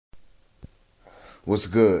What's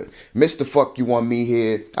good? Mr. Fuck You On Me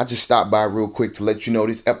here. I just stopped by real quick to let you know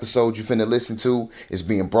this episode you finna listen to is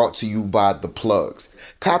being brought to you by The Plugs.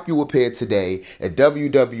 Cop you a pair today at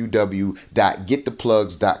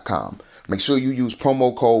www.gettheplugs.com. Make sure you use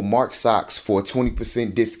promo code MarkSocks for a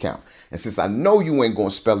 20% discount. And since I know you ain't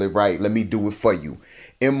gonna spell it right, let me do it for you.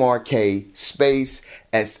 MRK space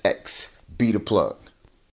SX. Be the plug.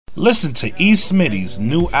 Listen to E. Smitty's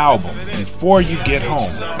new album, Before You Get Home,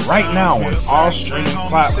 right now on all streaming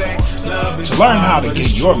platforms. To learn how to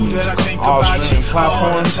get your music on all streaming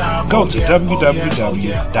platforms, go to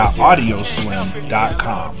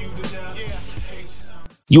www.audioswim.com.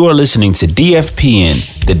 You are listening to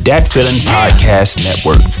DFPN, the Dat Feeling Podcast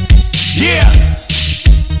Network. Yeah!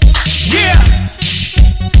 Yeah!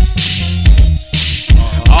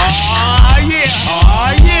 Oh, yeah!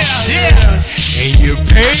 Oh, yeah! Yeah! And you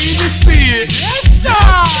paid to see it. Yes, sir.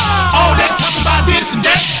 All that talk about this and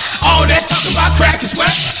that. All that talk about crack and sweat.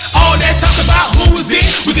 All that talk about who was in.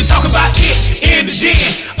 We can talk about it in the den.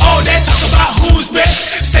 All that talk about who's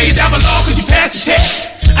best. Say it down below cause you passed the test.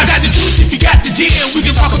 I got the juice if you got the gin. We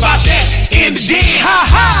can talk about that in the den. Ha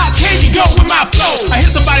ha, can you go with my flow? I hear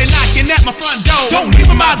somebody knocking at my front door. Don't leave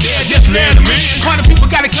them out there, just let them in. Party people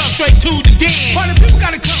gotta come straight to the den. Party people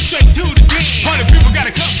gotta come straight to the den. Party people gotta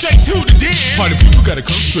come straight to the den. Party people gotta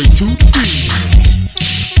come straight to the den.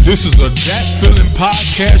 This is a Dat Feeling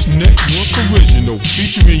Podcast Network original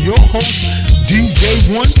featuring your host,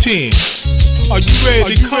 DJ 110. Are you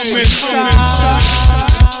ready to come inside?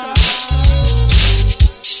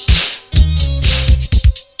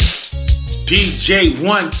 DJ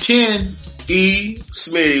 110, E.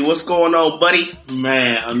 Smitty, what's going on, buddy?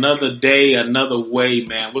 Man, another day, another way,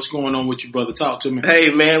 man. What's going on with you, brother? Talk to me.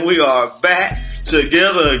 Hey, man, we are back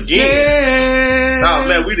together again. Yeah. Oh,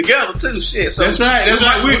 man, we together too. Shit. So that's right.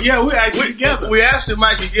 We're actually together. We actually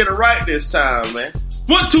might get it right this time, man.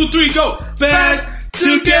 1, 2, 3, go. Back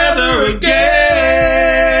together again.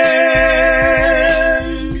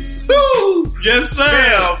 Yes, sir.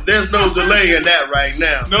 Damn, there's no delay in that right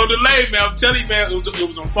now. No delay, man. I'm telling you, man. It was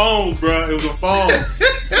on phone, bro. It was on phone.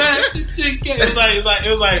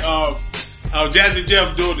 it was like Jazzy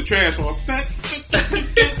Jeff doing the transform. That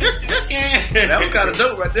was kind of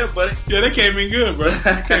dope right there, buddy. Yeah, that came in good, bro.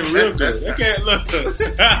 That came real good. That came, look.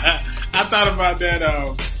 I thought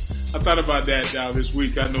about that this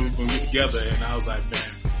week. I know we're gonna get together, and I was like, man.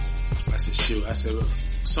 I said, shoot. I said,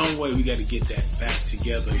 some way we got to get that back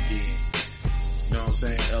together again. You know what I'm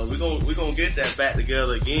saying? We're gonna get that back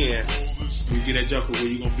together again. You get that joker where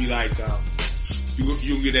you're gonna be like,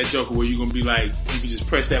 you get that joker where you're gonna be like, you can just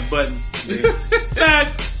press that button.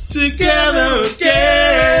 Back together again.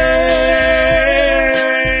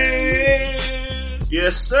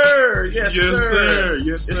 Yes, sir. Yes, sir.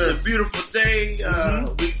 Yes, sir. It's a beautiful day.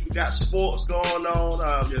 We got sports going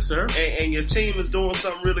on. Yes, sir. And your team is doing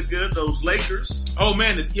something really good. Those Lakers. Oh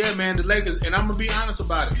man, the Lakers. And I'm gonna be honest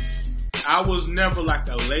about it. I was never like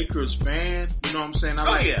a Lakers fan, you know what I'm saying? I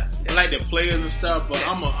like the players and stuff, but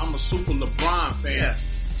I'm a super LeBron fan. Yeah.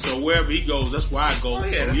 So wherever he goes, that's where I go.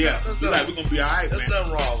 We're gonna be alright, man. There's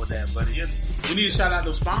nothing wrong with that, buddy. We need to shout out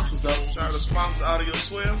those sponsors, though. Shout out the sponsors, Audio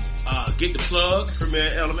Swim. Get the Plugs.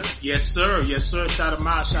 Premier Element. Yes, sir. Shout them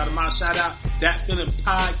out. Shout out Dat Feeling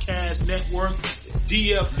Podcast Network.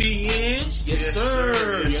 DFPN. Yes,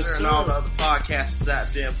 sir. Yes, sir. And all the other podcasters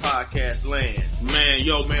out there in podcast land. Man,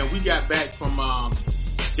 we got back from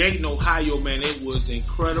Dayton, Ohio, man. It was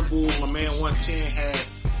incredible. My man 110 had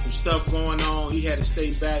some stuff going on. He had to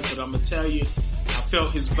stay back, but I'm gonna tell you, I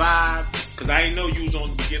felt his vibe because I didn't know you was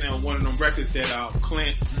on the beginning of one of them records that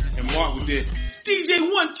Clint and Mark did. It's DJ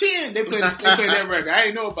 110. They played that record. I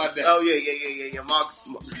didn't know about that. Oh yeah.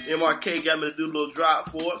 MRK got me to do a little drop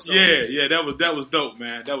for it. So. Yeah. That was dope,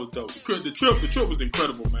 man. That was dope. The trip was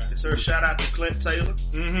incredible, man. Yes, sir. Shout out to Clint Taylor.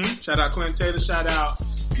 Mm-hmm. Shout out Clint Taylor. Shout out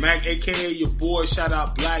Mac, aka your boy. Shout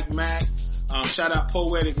out Black Mac. Shout out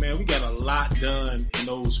Poetic, man. We got a lot done in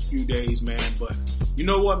those few days, man. But you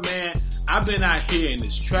know what, man? I've been out here in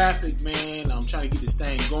this traffic, man. I'm trying to get this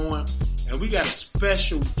thing going. And we got a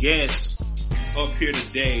special guest up here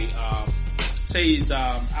today. Say he's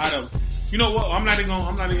out of, you know what? I'm not even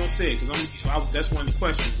gonna say it because that's one of the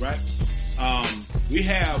questions, right? We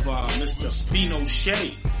have Mr.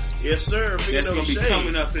 Phinoshey. Yes, sir. That's gonna be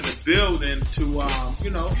coming up in the building to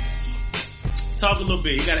talk a little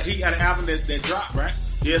bit. He got an album that dropped, right?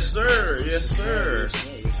 Yes, sir.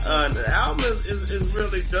 The album is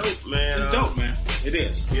really dope, man. It's dope, man. It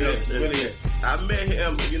is. It really is. I met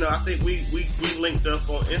him, I think we linked up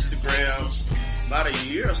on Instagram about a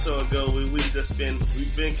year or so ago. We've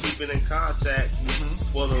been keeping in contact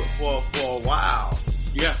for a while.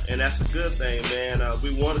 Yeah. and that's a good thing, man.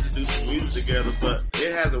 We wanted to do some music together, but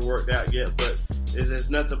it hasn't worked out yet. But it's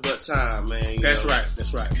nothing but time, man. That's right.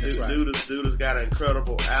 Dude has got an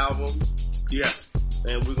incredible album. Yeah.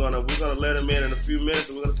 And we're gonna let him in a few minutes,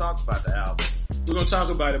 and we're gonna talk about the album. We're gonna talk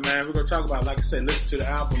about it, man. We're gonna talk about it. Like I said, listen to the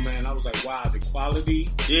album, man. I was like, wow, the quality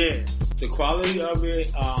of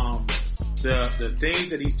it, the things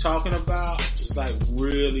that he's talking about is like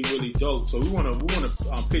really, really dope. So we wanna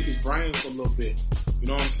pick his brain for a little bit. You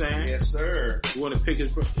know what I'm saying? Yes, sir. We wanna pick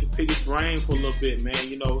his brain for a little bit, man.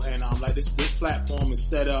 You know, and like this platform is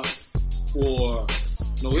set up for,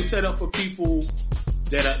 it's set up for people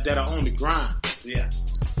that are on the grind. Yeah.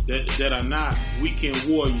 That are not weekend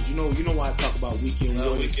warriors. You know why I talk about weekend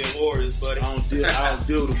warriors. Weekend warriors, buddy. I don't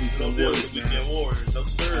deal with the weekend warriors, man. Weekend warriors, no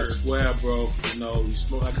sir. I swear, bro. You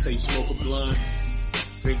smoke, like I say, you smoke a blunt,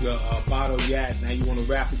 drink a bottle of yak. Now you want to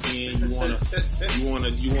rap again. You want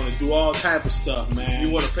to do all type of stuff, man. You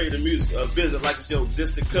want to pay the music a visit like it's your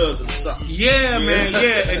distant cousin or something. Yeah, man.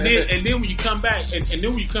 Yeah, and then when you come back, you be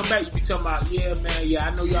talking about, yeah, man. Yeah,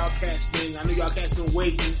 I know y'all cats been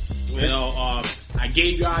waiting. You know, I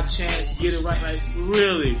gave y'all a chance to get it right. Like,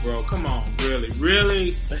 really, bro? Come on,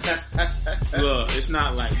 really? Look, it's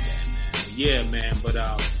not like that, man. Yeah, man. But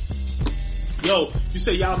yo, you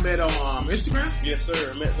say y'all met on Instagram? Yes,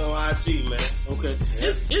 sir. I met on IG, man. Okay.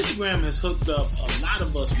 Yeah. Instagram has hooked up a lot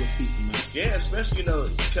of us with people, man. Yeah, especially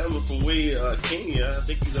coming from Kenya. I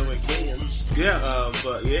think he's over in Kenya. Yeah.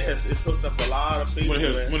 But yes, it's hooked up a lot of people. What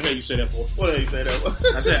the hell you say that for? What the hell you say that for?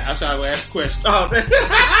 I said I would ask a question. Oh man,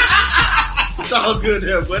 it's all good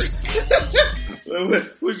there, buddy.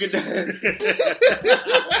 we get that.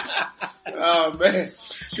 Oh man.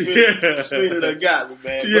 Sweeter done got me,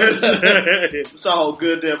 man. Yes, sir. It's all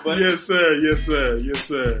good there, buddy. Yes, sir.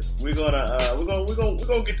 We're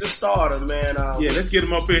gonna get this started, man. Yeah, let's get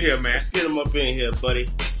him up in here, man. Let's get him up in here, buddy.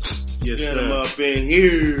 Yes, get sir. him up in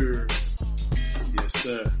here. Yes,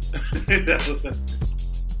 sir.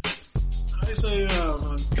 I say,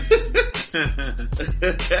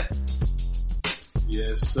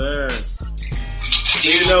 yes, sir.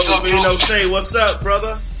 Say what's up,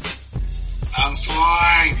 brother? I'm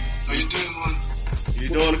fine. How you doing, man? You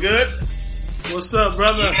doing good? What's up,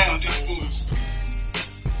 brother? Yeah, I'm doing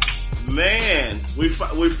good. Man, we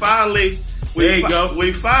finally there you go.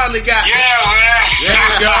 We finally got. Yeah,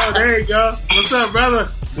 man. There you go. What's up,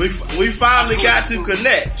 brother? We finally got to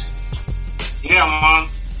connect. Yeah, man.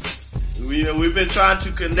 We've been trying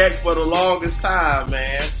to connect for the longest time,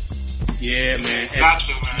 man. Yeah, man.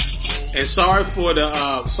 Exactly, man. And sorry for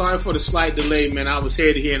the slight delay, man. I was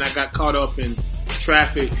headed here and I got caught up in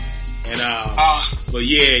traffic. And but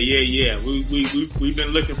yeah. We've been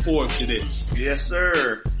looking forward to this. Yes,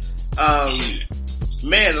 sir.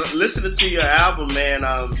 Man, listening to your album, man.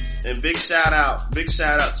 And big shout out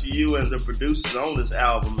to you and the producers on this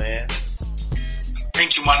album, man.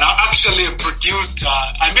 Thank you, man. I actually produced.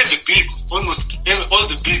 I made the beats. Almost all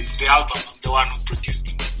the beats in the album. I'm the one who produced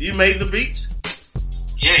them. You made the beats?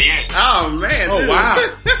 Yeah. Oh man! Oh dude. Wow!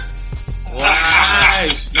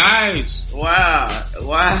 Nice! Wow!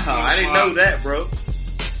 I didn't know that, bro.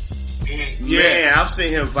 Yeah. Man, I've seen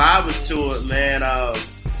him vibing to it, man.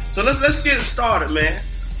 So let's get it started, man.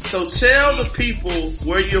 So tell the people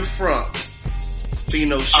where you're from.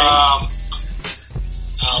 Phinoshey.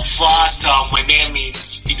 First, my name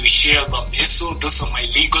is Phinoshey Bameso. Those are my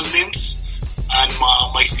legal names, and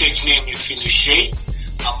my stage name is Phinoshey.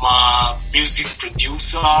 I'm a music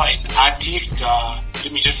producer and artist.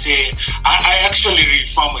 Let me just say, I actually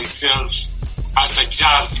refer myself as a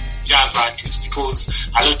jazz artist because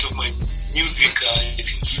a lot of my music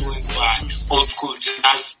is influenced by old school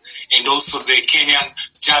jazz and also the Kenyan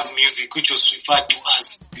jazz music, which was referred to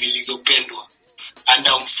as Zilizopendwa. And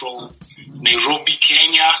I'm from Nairobi,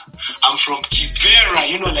 Kenya. I'm from Kibera.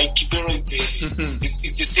 Kibera is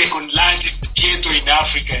the second largest ghetto in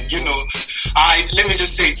Africa. And, let me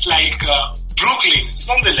just say it's like Brooklyn,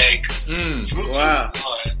 something like Brooklyn. Wow.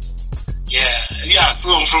 Yeah.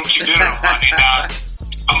 So I'm from Kibera, man, and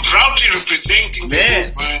I'm proudly representing the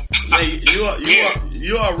movement.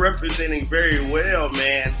 You are representing very well,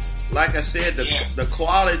 man. Like I said, the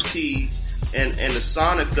quality and the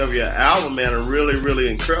sonics of your album, man, are really, really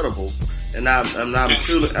incredible. And I'm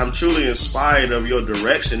truly inspired of your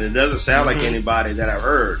direction. It doesn't sound like anybody that I've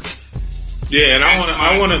heard. Yeah, and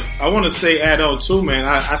I want to say add on too, man.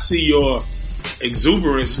 I see your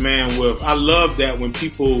exuberance, man. I love that when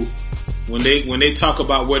people when they talk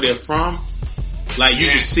about where they're from, like you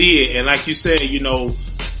can see it, and like you said,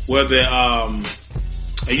 whether a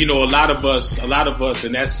lot of us,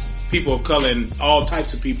 and that's people of color and all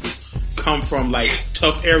types of people come from like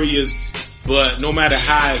tough areas, but no matter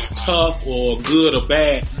how it's tough or good or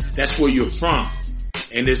bad, that's where you're from.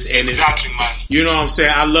 And it's Exactly, man. You know what I'm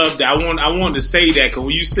saying? I love that. I wanted to say that because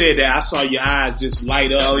when you said that, I saw your eyes just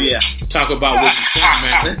light up. Oh yeah. Talk about what you're from,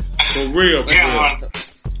 man. For real, for real. Man.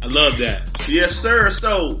 I love that. Yes, sir.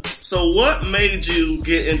 So what made you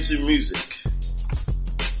get into music?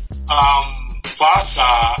 First,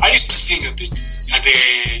 I used to sing at the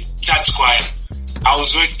church choir. I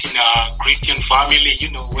was raised in a Christian family,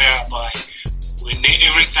 whereby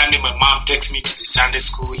every Sunday my mom takes me to the Sunday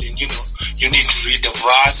school and, you need to read a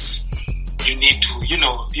verse. You need to be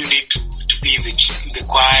in the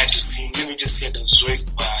choir to sing. Let me just say that I was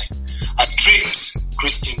raised by a strict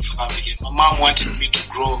Christian family. My mom wanted me to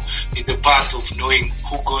grow in the path of knowing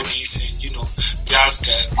who God is and, just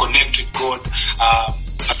connect with God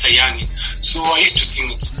as a youngin. So I used to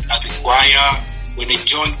sing at the choir. When I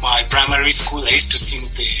joined my primary school, I used to sing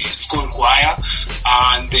the school choir,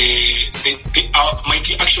 and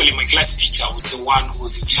my class teacher was the one who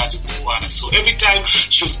was in charge of the choir. So every time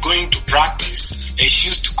she was going to practice, she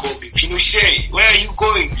used to call me, Phinoshey, where are you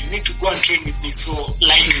going? You need to go and train with me. So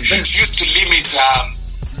she used to limit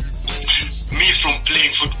me from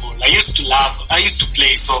playing football. I used to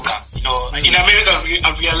play soccer. In America,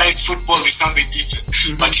 I realized football is something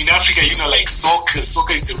different. But in Africa, soccer is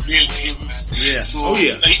the real deal, man. Yeah. So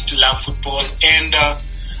I used to love football. And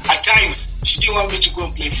at times, she didn't want me to go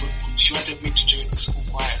and play football. She wanted me to join the school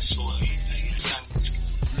choir. So I sang in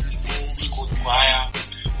the school choir.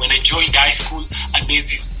 When I joined high school, I made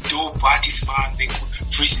this dope artist, man. They could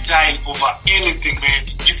freestyle over anything, man.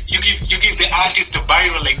 You give the artist a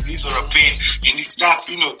biro like this or a pen, and it starts,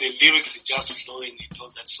 the lyrics are just flowing and all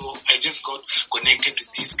that. So I just got connected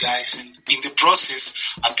with these guys, and in the process,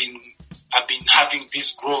 I've been having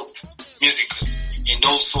this growth musically and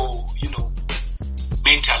also,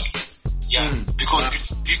 mentally. Yeah, because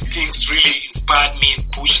these things really inspired me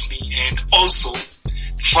and pushed me, and also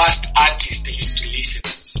the first artist I used to listen to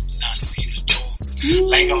was Nasir Jones.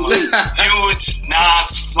 Like I'm a huge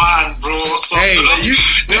Nas fan, bro. Hey,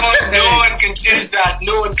 no one can change that.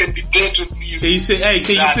 No one can debate with me. Can you see? Hey,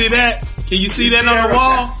 can you see that? Can you see that on the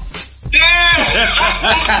wall? Yeah.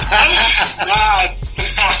 Nas.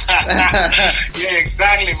 Yeah,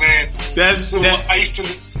 exactly, man. I used to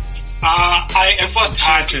listen. I first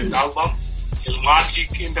heard his album,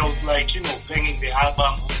 Ilmatic, and I was like, banging the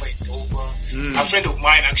album over and over. A friend of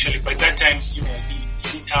mine, actually, by that time, he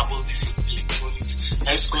didn't have all this electronics.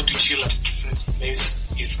 I used to go to chill at a different place.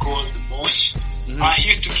 It's called the Mosh. He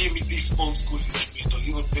used to give me this old school instrumental.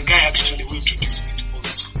 He was the guy actually who introduced me to old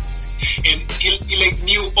school music. And he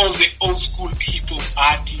knew all the old school hip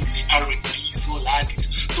hop artists, the R&B, soul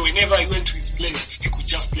artists. So whenever I went to his place, he could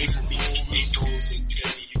just play for me instrumentals and tell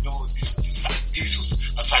me, this was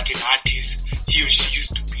a certain artist. He or she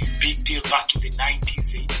used to be a big deal back in the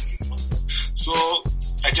 90s, 80s, and all that. So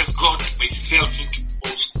I just got myself into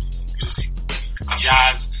old school music,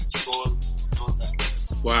 jazz, soul, all that.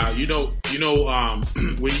 Wow,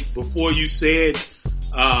 before you said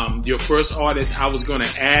your first artist, I was going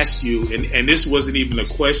to ask you, and this wasn't even a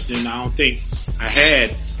question I don't think I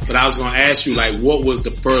had, but I was going to ask you, what was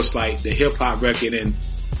the first, the hip-hop record, and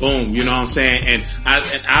boom, you know what I'm saying? And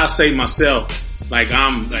I'll say myself,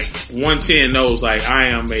 I'm 110 knows,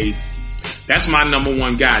 that's my number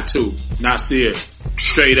one guy too, Nasir.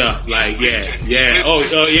 Straight up, yeah. Oh,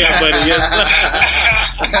 yeah, buddy, yes.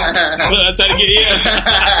 I'm trying to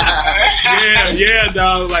get, yeah,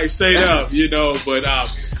 dog, straight up, but,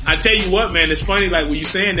 I tell you what, man, it's funny, when you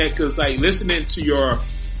saying that, cause, listening to your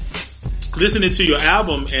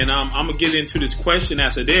album, and, I'm gonna get into this question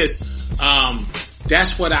after this,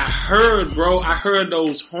 that's what I heard, bro. I heard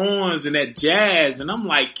those horns and that jazz, and I'm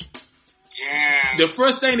like, yeah. The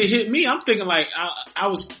first thing that hit me, I'm thinking I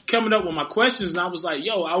was coming up with my questions, and I was like,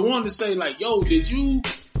 I wanted to say did you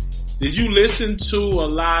listen to a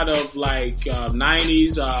lot of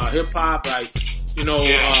 90s hip hop,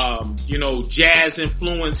 jazz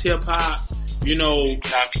influenced hip hop,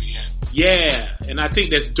 Exactly, yeah. Yeah, and I think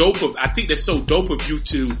that's dope. I think that's so dope of you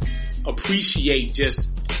to appreciate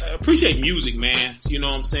music, man. You know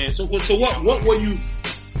what I'm saying? So what were you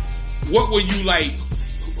like?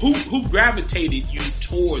 Who gravitated you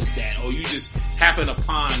towards that, or you just happened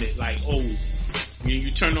upon it?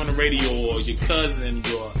 You turned on the radio, or your cousin,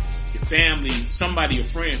 your family, somebody, a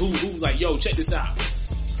friend, who was like, "Yo, check this out."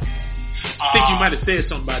 I think you might have said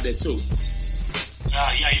something about that too.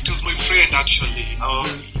 Yeah, it was my friend actually.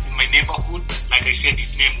 In my neighborhood, like I said,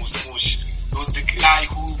 his name was Mosh. He was the guy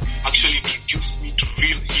who actually introduced me to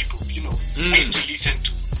real hip hop. I used to listen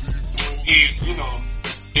to his,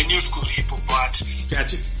 the new school hip hop artists.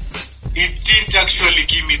 Gotcha. it didn't actually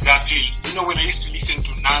give me that feel. You know, when I used to listen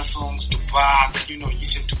to Nas songs, to Park, you know,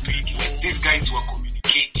 listen to Biggie, like these guys were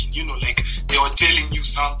communicating, you know, like they were telling you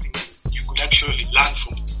something you could actually learn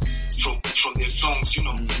from their songs, you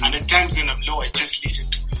know. And at times when I'm low, I just listen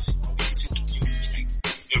to music. When I listen to music, like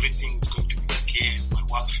everything is going to be okay, my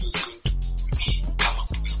workflow is going to come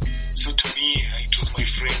up well. So to me, it was my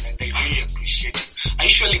friend, and I really appreciate him. I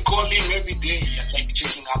usually call him every day, like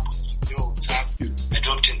checking up on him. Yo, what's up? I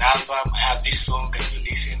dropped an album, I have this song, can you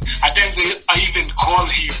listen? At times I even call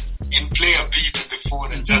him and play a beat on the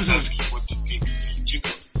phone and just ask him what he thinks,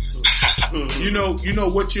 you know. You know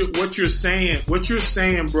what you're saying. What you're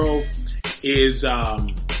saying, bro, is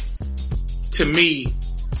to me,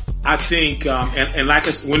 I think, and like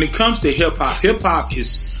when it comes to hip hop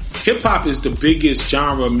is the biggest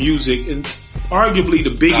genre of music and arguably the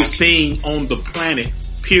biggest thing on the planet.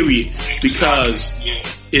 Period. Because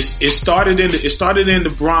it started in the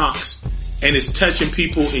Bronx, and it's touching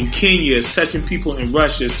people in Kenya, it's touching people in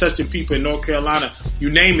Russia, it's touching people in North Carolina, you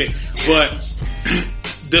name it. But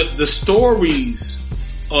the stories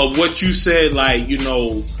of what you said, like, you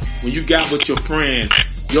know, when you got with your friend,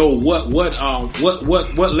 yo, what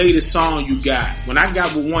latest song you got? When I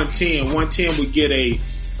got with 110 would get a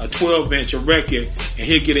 12-inch, a record, and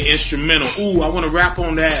he'll get an instrumental. Ooh, I want to rap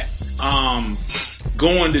on that.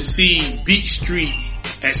 Going to see Beat Street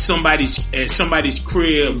at somebody's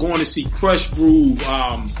crib, going to see Crush Groove.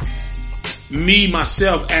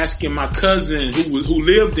 Myself asking my cousin who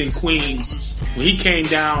lived in Queens when he came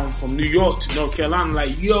down from New York to North Carolina,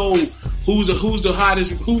 like, yo, who's the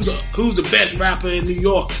hottest, who's the best rapper in New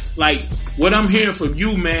York? Like, what I'm hearing from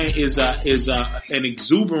you, man, is an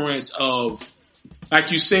exuberance of,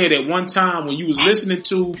 like you said at one time when you was listening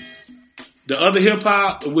to the other hip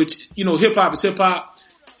hop, which, you know, hip hop is hip hop.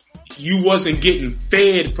 You wasn't getting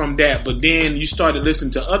fed from that, but then you started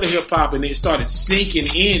listening to other hip hop and it started sinking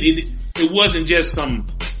in. It wasn't just some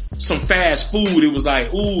fast food. It was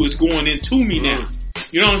like, ooh, it's going into me now.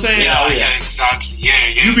 You know what I'm saying? Yeah, exactly.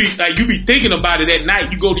 Yeah. You be thinking about it at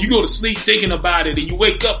night. You go to sleep thinking about it, and you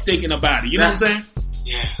wake up thinking about it. You know what I'm saying?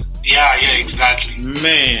 Yeah, exactly.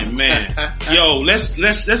 Man. Yo,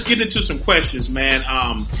 let's get into some questions, man.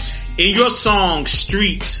 In your song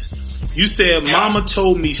Streets, you said, Mama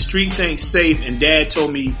told me streets ain't safe and Dad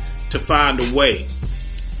told me to find a way.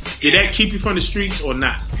 Did that keep you from the streets or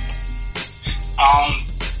not?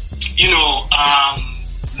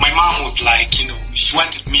 My mom was like, you know, she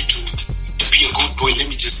wanted me to be a good boy. Let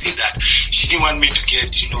me just say that. She didn't want me to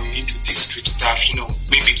get, you know, into this street stuff, you know,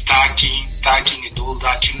 maybe thugging and all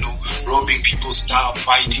that, you know, robbing people's stuff,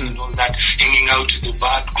 fighting and all that, hanging out with the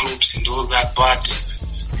bad groups and all that. But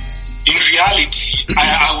in reality,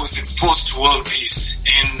 I was exposed to all this,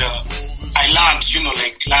 and I learned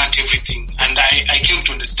everything, and I came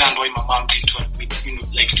to understand why my mom didn't want me, you know,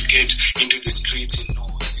 like to get into the streets and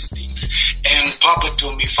all these things. And Papa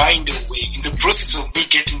told me, find a way. In the process of me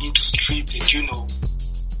getting into streets, and you know,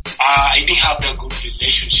 I didn't have that good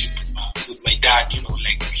relationship with my dad, you know,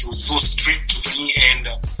 like he was so strict to me, and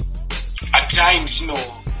at times, you know,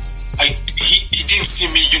 he didn't see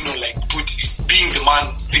me, you know, like being the man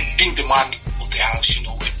of the house, you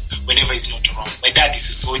know, whenever he's not around. My dad is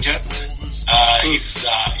a soldier. He's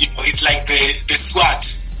like the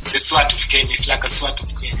SWAT of Kenya. It's like a SWAT of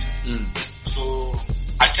Kenya. So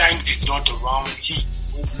at times he's not around.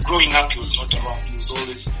 Growing up, he was not around. He was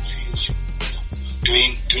always in the fields, you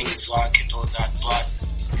know, doing his work and all that. But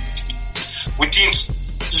we didn't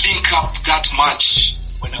link up that much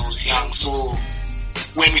when I was young. So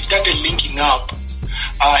when we started linking up,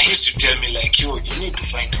 he used to tell me like, yo, you need to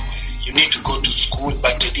find a way. You need to go to school.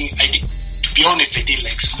 But to be honest, I didn't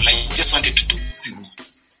like school. I just wanted to do music.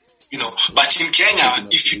 You know, but in Kenya,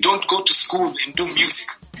 if you don't go to school and do music,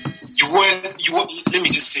 you won't, let me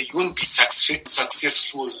just say, you won't be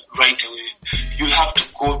successful right away. You'll have to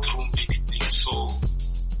go through many things. So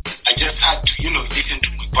I just had to, you know, listen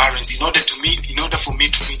to my parents. In order for me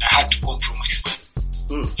to win, I had to compromise.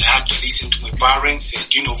 I had to listen to my parents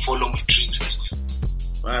and, you know, follow my dreams as well.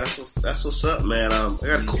 Wow, that's what's up, man.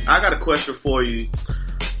 I got a question for you.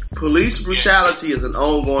 Police brutality is an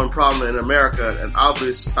ongoing problem in America and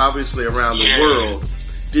obviously around the world.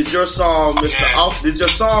 Did your song,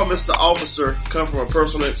 Mr. Officer, come from a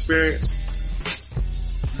personal experience?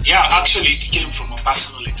 Yeah, actually it came from a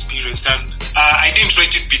personal experience, and I didn't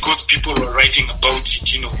write it because people were writing about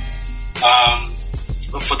it, you know.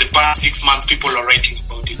 For the past 6 months, people are writing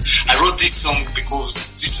about it. I wrote this song because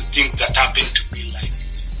these are things that happened to me, like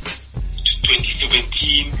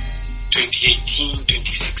 2017, 2018,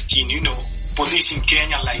 2016, you know. Police in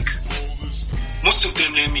Kenya, like, most of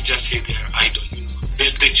them, let me just say, they're idle, you know.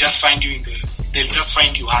 they just find you they'll just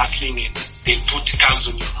find you hustling, and they put cars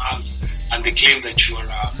on your hands, and they claim that you are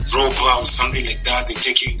a robber or something like that. They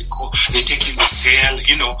take you in the cell,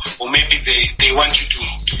 you know, or maybe they want you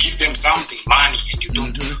to give them something, money, and you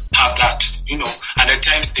don't have that, you know. And at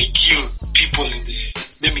times they kill people in the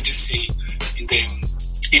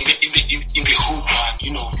hood, man,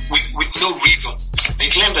 you know, with no reason. They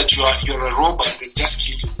claim that you're a robber, and they just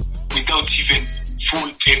kill you without even full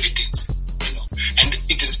evidence, you know. And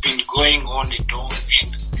it has been going on and on.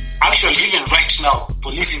 And actually, even right now,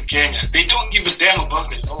 police in Kenya, they don't give a damn about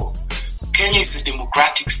the law. Kenya is a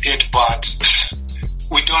democratic state, but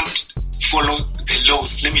we don't follow the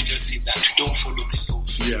laws. Let me just say that. We don't follow the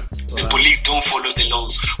laws. Yeah. The police don't follow the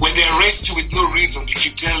laws. When they arrest you with no reason, if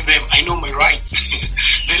you tell them, I know my rights,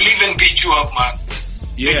 they'll even beat you up, man.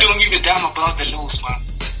 Yeah. They don't give a damn about the laws, man.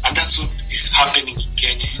 And that's what is happening in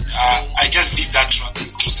Kenya. I just did that track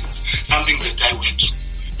because it's something that I went through.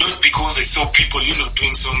 Not because I saw people, you know,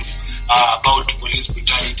 doing songs about police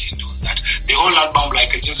brutality and all that. The whole album,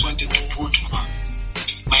 like, I just wanted to put my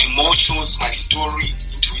emotions, my story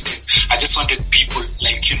into it. And I just wanted people,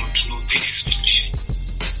 like, you know, to know this is Phinoshey.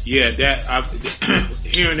 Yeah,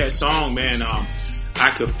 hearing that song, man, I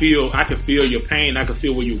could feel your pain. I could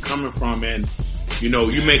feel where you're coming from. And, you know,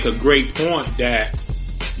 you make a great point that,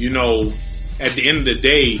 you know, at the end of the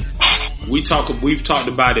day, we've talked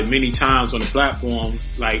about it many times on the platform.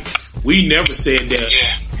 Like, we never said that.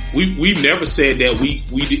 Yeah. We've never said that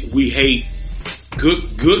we hate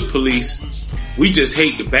good police. We just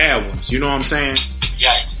hate the bad ones. You know what I'm saying?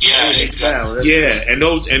 Yeah, exactly. Yeah, and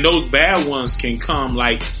those bad ones can come,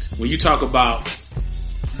 like, when you talk about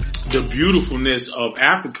the beautifulness of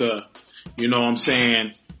Africa, you know what I'm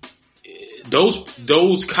saying?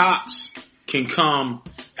 Those cops can come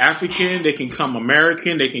African, they can come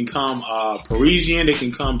American, they can come Parisian, they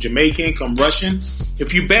can come Jamaican, come Russian.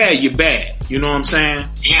 If you bad, you're bad. You know what I'm saying?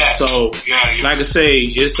 Yeah. So, like I say,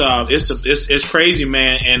 it's crazy,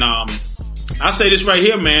 man. And I say this right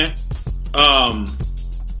here, man.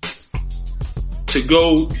 To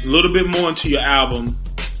go a little bit more into your album,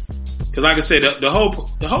 cause like I said, the whole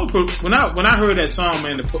when I heard that song,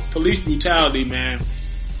 man, the police brutality, man.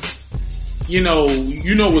 You know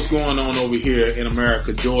what's going on over here in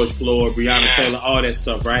America. George Floyd, Breonna Taylor, all that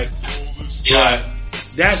stuff, right? Yeah.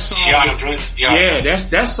 But that song,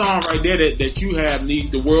 that song right there that you have,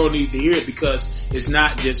 the world needs to hear it, because it's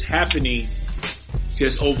not just happening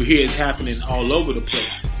just over here. It's happening all over the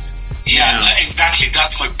place. Yeah, exactly.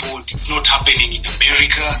 That's my point. It's not happening in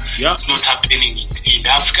America. Yep. It's not happening in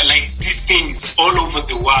Africa. Like, these things all over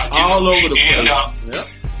the world. All over the place.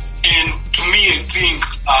 And to me, I think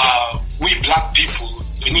we black people,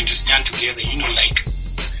 we need to stand together. You know, like,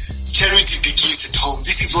 charity begins at home.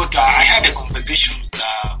 This is what I had a conversation with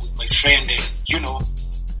my friend, and, you know,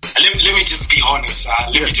 let me just be honest.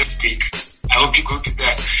 Let me just speak. I hope you go to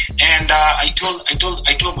that. And I told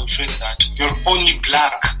my friend that you're only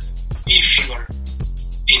black if you're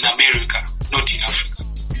in America, not in Africa.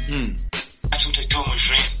 That's what I told my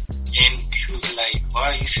friend. And he was like,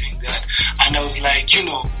 why are you saying that? And I was like, you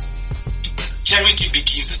know, charity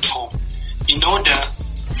begins at home. In order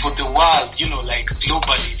for the world, you know, like,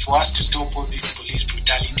 globally, for us to stop all this police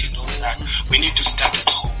brutality and all that, we need to start at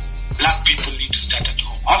home. Black people need to start at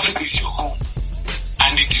home. Africa is your home.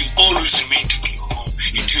 And it will always remain to be your home.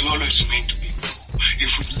 It will always remain to be your home.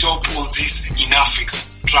 If we stop all this in Africa,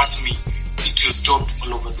 trust me, it will stop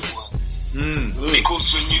all over the world.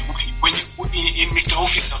 Because when you, Mr.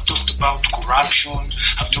 Officer, I've talked about corruption,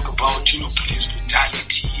 I've talked about, you know, police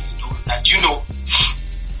brutality and all that, you know,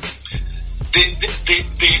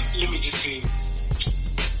 let me just say,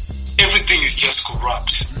 everything is just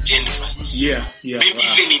corrupt, genuinely. Yeah. Maybe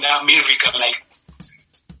even in America, like,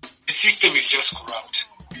 the system is just corrupt.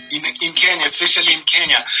 In Kenya, especially in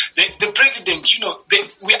Kenya, the president, you know,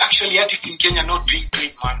 we're actually artists in Kenya not being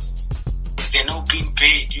paid, man. They're not being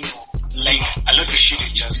paid, you know, like, a lot of shit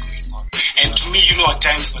is just going on. And to me, you know, at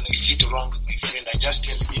times when I sit around with my friend, I just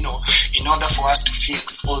tell him, you know, in order for us to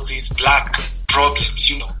fix all these black problems,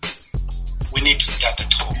 you know, we need to start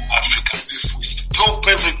at home, Africa. If we stop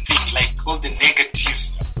everything, like all the negative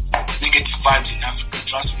vibes in Africa,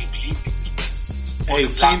 trust me, believe me, all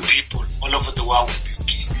the black people all over the world will be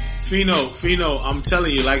okay. Phino, I'm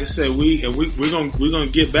telling you, like I said, we're gonna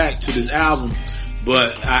get back to this album,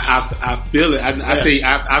 but I feel it.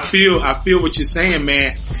 I feel what you're saying,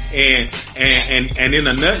 man. And in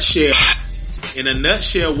a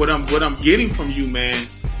nutshell, what I'm getting from you, man,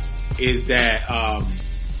 is that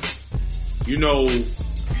you know,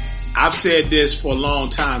 I've said this for a long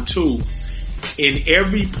time too. In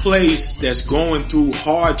every place that's going through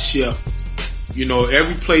hardship, you know,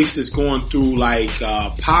 every place that's going through like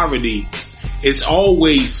poverty, it's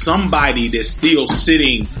always somebody that's still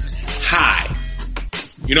sitting high.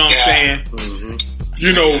 You know what I'm saying? Mm-hmm.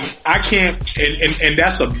 You know, I can't, and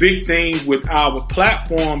that's a big thing with our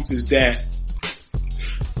platforms is that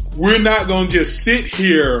we're not going to just sit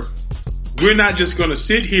here. We're not just going to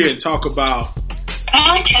sit here and talk about.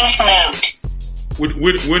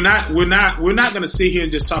 We're not going to sit here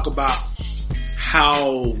and just talk about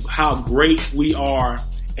how great we are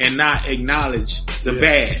and not acknowledge the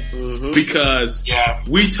bad, because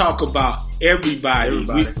we talk about everybody.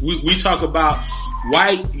 We talk about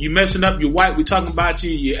white. You messing up. You're white. We talking about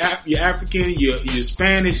you. You're African. You're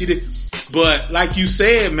Spanish. But like you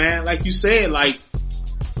said, man. Like you said, like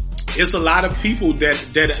it's a lot of people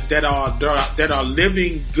that are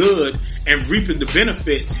living good and reaping the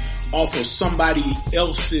benefits off of somebody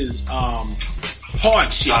else's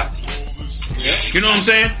hardship. You know what I'm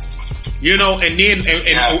saying? You know, and then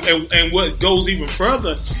and what goes even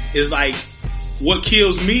further is like what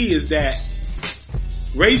kills me is that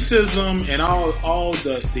racism and all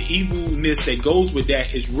the evilness that goes with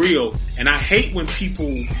that is real. And I hate when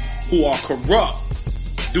people who are corrupt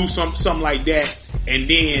do something like that, and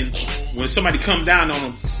then when somebody comes down on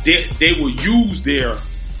them, they will use their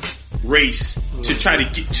race to try to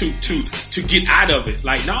get to get out of it.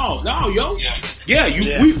 Like no, yo,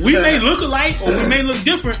 we may look alike or we may look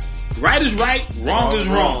different. Right is right, wrong is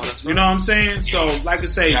wrong. You know what I'm saying? So, like I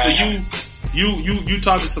say, for you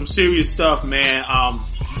talking some serious stuff, man. I'm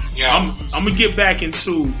gonna get back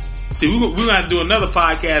into. See, we're gonna do another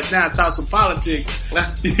podcast now, talk some politics.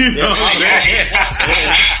 You know,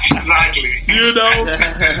 exactly. You know,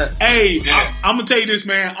 hey, I'm gonna tell you this,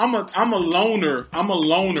 man. I'm a loner. I'm a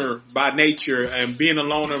loner by nature, and being a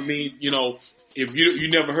loner means, you know, if you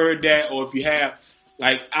never heard that, or if you have,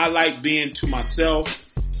 like, I like being to myself.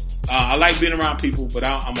 I like being around people, but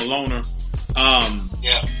I'm a loner.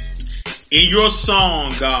 In your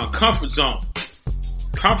song, Comfort Zone,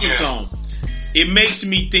 it makes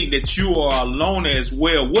me think that you are a loner as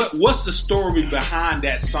well. What's the story behind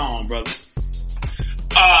that song, brother?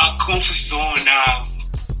 Comfort Zone,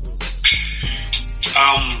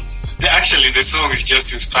 actually the song is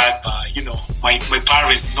just inspired by, you know, my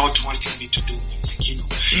parents not wanting me to do music, you know.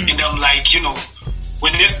 And I'm like, you know,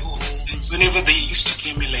 whenever they used to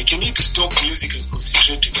tell me, like, you need to stop music and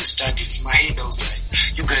concentrate on your studies, in my head I was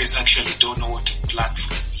like, you guys actually don't know what to plan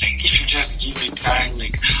for. Like, if you just give me time,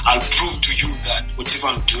 like, I'll prove to you that whatever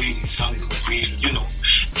I'm doing is something real, you know.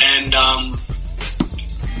 And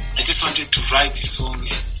I just wanted to write this song.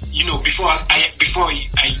 And, you know, before I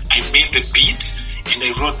made the beat and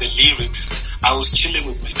I wrote the lyrics, I was chilling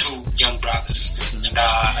with my two young brothers, and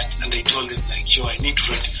I told them, like, yo, I need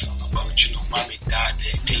to write a song about, you know, mom and dad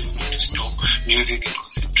telling me to stop music and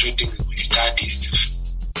concentrating with my studies.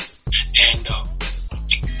 And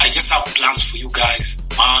I just have plans for you guys,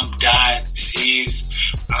 mom, dad,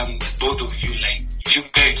 sis, and both of you. Like, if you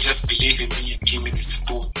guys just believe in me and give me the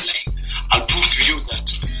support, like, I'll prove to you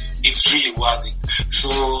that it's really worth it. So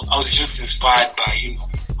I was just inspired by, you know,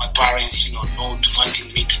 my parents, you know, not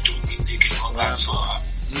wanting me to do music and all that. So I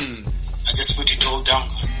just put it all down,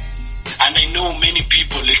 man. And I know many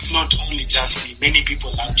people, it's not only just me, many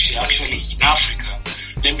people actually in Africa.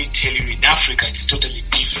 Let me tell you, in Africa, it's totally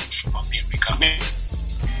different from America.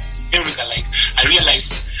 America, like, I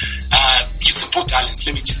realize, you support talents.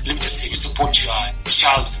 Let me just say, you support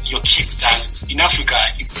your kids' talents. In Africa,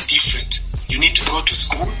 it's different. You need to go to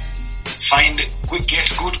school,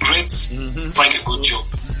 get good grades, find a good job.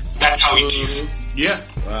 That's how it is. Yeah.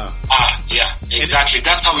 Wow. Yeah, exactly.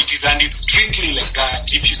 That's how it is, and it's strictly like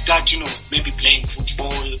that. If you start, you know, maybe playing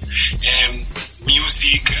football,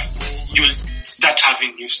 music, you'll start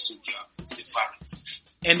having issues with your parents.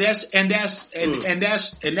 And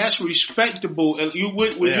that's respectable. Would you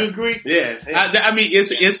agree? Yeah. I mean,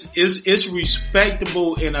 it's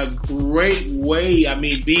respectable in a great way. I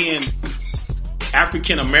mean, being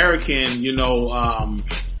African American, you know,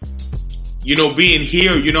 being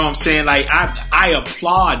here, you know what I'm saying? Like, I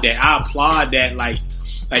applaud that. I applaud that. Like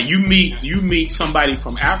you meet somebody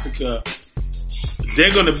from Africa,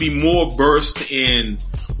 they're going to be more versed in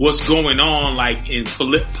what's going on, like in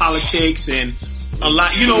politics and a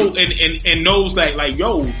lot, you know, and knows like,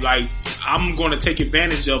 yo, like, I'm going to take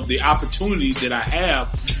advantage of the opportunities that I have,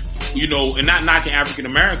 you know, and not knocking African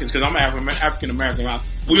Americans, because I'm African American.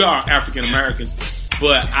 We are African Americans.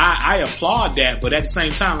 But I applaud that. But at the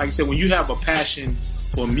same time, like I said, when you have a passion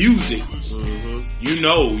for music, you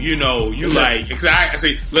like, cause I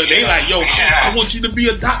say, look, they like, yo, I want you to be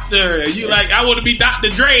a doctor. And you like, I want to be Dr.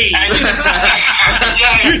 Dre. You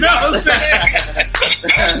know what I'm saying?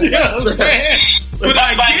 You know what I'm saying? But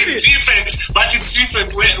I get it's different. But it's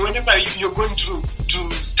different whenever you're going to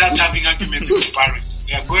start having arguments with your parents.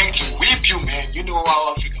 They are going to whip you, man. You know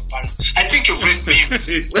how African parents. I think you've read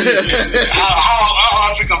memes.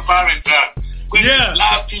 how African parents are going to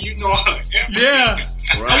slap you. You know. Yeah.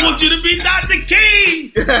 Right. I want you to be Dr.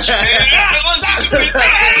 King. I want you to be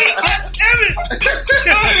damn it.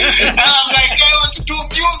 And I'm like, I want to do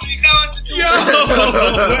music. I want to do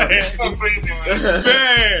music. It's so crazy, man.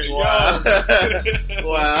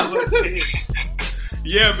 Wow.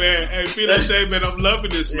 Yeah, man. Hey, Phinoshey, man, I'm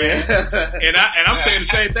loving this, man. And I'm saying the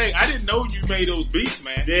same thing. I didn't know you made those beats,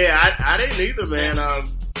 man. Yeah, I didn't either, man.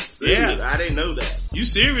 Dude, I didn't know that. You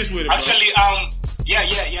serious with it, actually, bro? Yeah.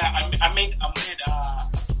 I made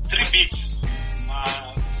 3 beats.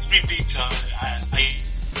 3 beats.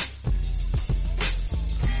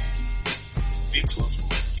 Beats were for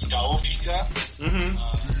Mr. Officer.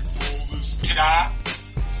 Mr.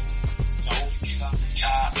 Officer,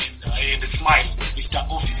 and the Smile. Mr.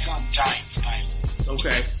 Officer, and Smile.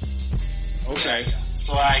 Okay. Yeah.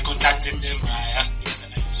 So I contacted them. I asked them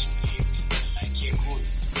when I used to beat. Like, yeah, good.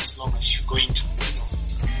 As long as you're going to,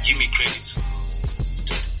 give me credits.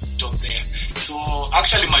 Top there. So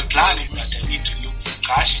actually my plan is that I need to look for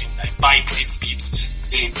cash and I buy these beats.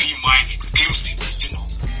 They be mine exclusively,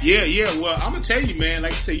 Yeah. Well, I'm gonna tell you, man.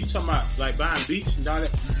 Like I say, you talking about like buying beats and all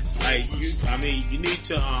that. Like you need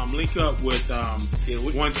to link up with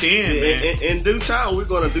 110. Man. In due time, we're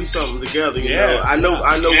gonna do something together. You know,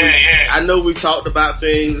 I know we talked about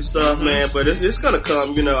things and stuff, man. But it's gonna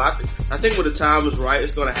come. I think when the time is right,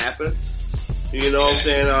 it's gonna happen. You know what I'm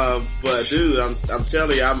saying? But dude, I'm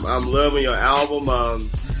telling you, I'm loving your album.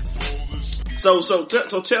 So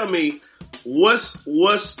tell me, what's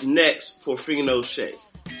next for Phinoshey?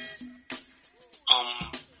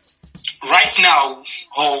 Right now,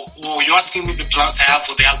 you're asking me the plans I have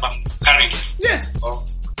for the album currently? Yeah.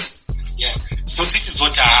 Yeah. So this is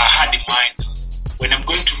what I had in mind. When I'm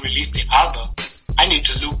going to release the album, I need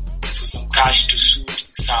to look for some cash to shoot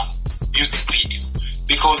some music video.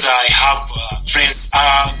 Because I have friends,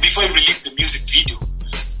 before I released the music video,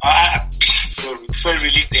 before I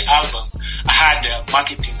released the album, I had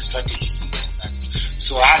marketing strategies and all that.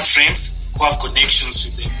 So I had friends who have connections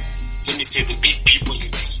with them, let me say the big people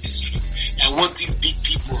in the industry. And what these big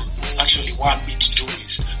people actually want me to do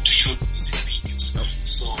is to shoot music videos.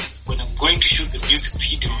 So when I'm going to shoot the music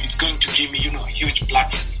video, it's going to give me, a huge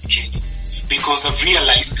platform in Kenya. Because I've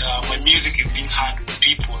realized my music is being heard with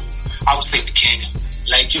people outside Kenya.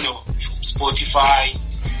 Like, from Spotify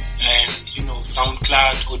and,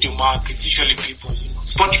 SoundCloud, AudioMark, it's usually people,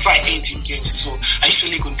 Spotify ain't in Kenya. So I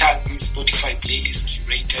usually contact these Spotify playlist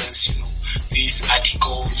curators, these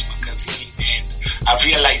articles, magazine, and I've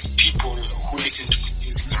realized people who listen to my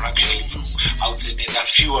music are actually from outside and a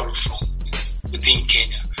few are from within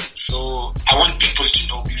Kenya. So I want people to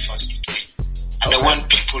know me first in Kenya. And I want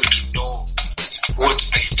people to know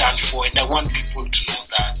what I stand for, and I want people to know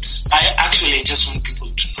that I just want people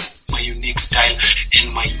to know my unique style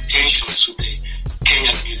and my intentions with the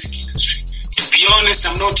Kenyan music industry. To be honest,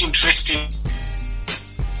 I'm not interested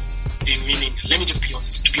in winning. Let me just be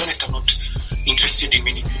honest. To be honest, I'm not interested in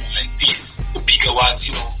winning like these big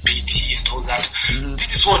awards, BT and all that.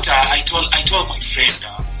 This is what I told my friend.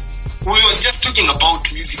 We were just talking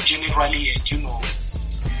about music generally and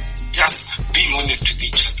just being honest with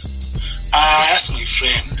each other. I asked my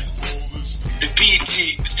friend, the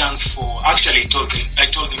BET stands for, actually I told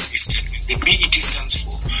him this statement, the BET stands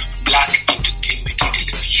for Black Entertainment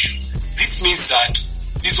Television. This means that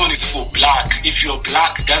this one is for black. If you're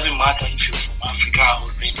black, doesn't matter if you're from Africa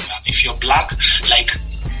or anywhere. If you're black, like,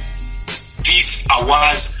 these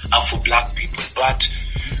awards are for black people. But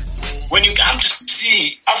when you come to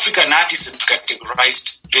see African artists are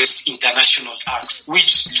categorized best international acts,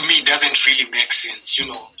 which to me doesn't really make sense,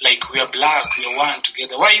 like we are black, we are one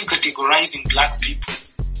together. Why are you categorizing black people?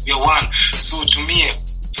 We are one. So to me,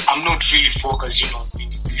 I'm not really focused, on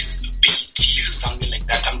this BETs or something like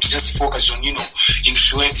that. I'm just focused on,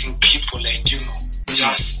 influencing people and,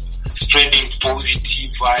 just spreading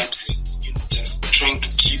positive vibes and, just trying to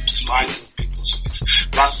keep smiles on people's faces.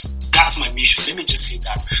 That's my mission. Let me just say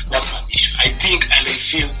that. That's my mission. I think and I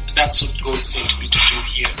feel that's what God sent me to do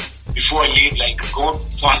here. Before I leave, like, God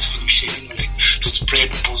wants Phinoshey, to spread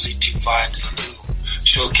positive vibes and,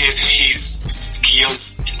 showcase his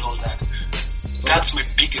skills and all that. That's my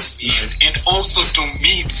biggest mission. And also to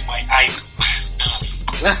meet my idol.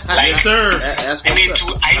 Yes, sir. I need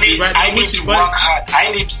to work hard.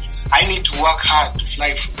 I need to work hard to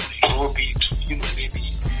fly from Nairobi to, maybe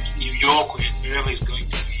New York or wherever it's going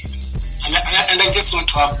to be. And I just want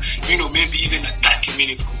to have, maybe even a 30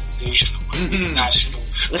 minutes conversation with Nash,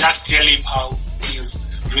 just tell him how he has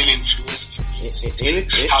really influenced me,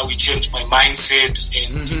 how he changed my mindset,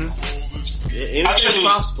 and actually,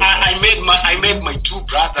 I made my two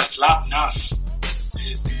brothers love Nas.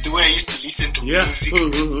 The way I used to listen to music,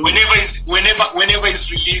 whenever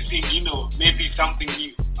he's releasing, maybe something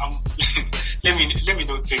new. Let me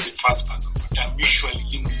not say the first person, but I'm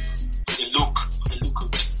usually, the look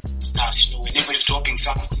of Nas. Whenever he's dropping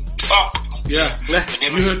something, pop.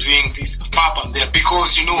 Whenever he's doing this, pop on there,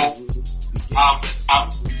 because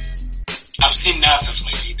I've seen Nas as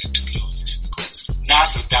my leader, to be honest, because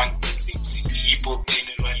Nas has done big things in hip hop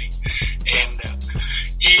generally, and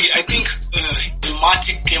I think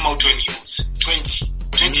Illmatic came out when he was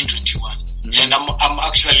 2021, and I'm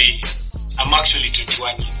actually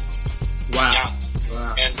 21 years old. Wow. Yeah.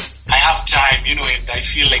 Wow. And I have time, and I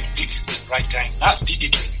feel like this is the right time. Nas did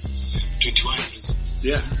it when he was 21 years old.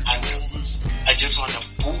 Yeah. And I just want to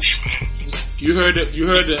push, man. You heard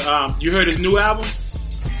his new album?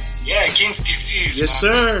 Yeah, Against Disease. Yes,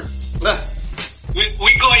 man. sir. We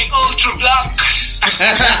going ultra black.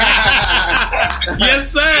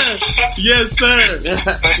 Yes, sir. Yes, sir.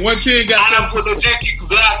 110 got unapologetic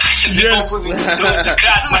black. Yes.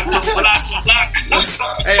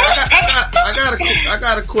 Hey, I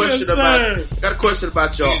got a question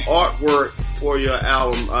about your artwork for your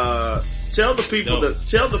album. Tell the people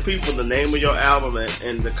the name of your album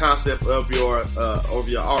and the concept of your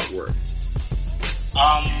artwork.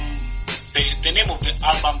 The name of the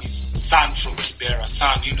album is Sun from Kibera.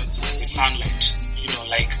 Sun, the sunlight.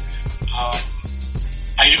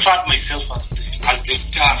 I refer to myself as the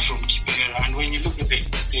star from Kibera. And when you look at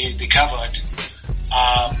the cover art,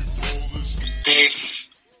 there's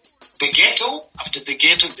the ghetto. After the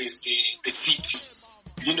ghetto, there's the city.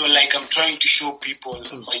 I'm trying to show people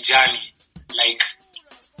my journey.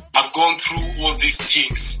 I've gone through all these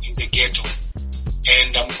things in the ghetto,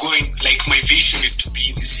 and I'm going, my vision is to be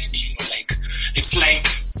in the city. It's like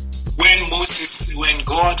when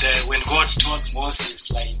God told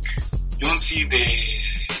Moses, don't see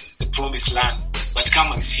the promised land, but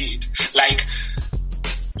come and see it.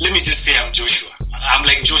 Let me just say I'm Joshua. I'm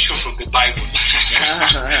like Joshua from the Bible.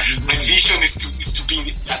 My vision is to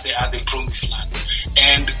be at the promised land,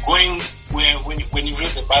 and going where when you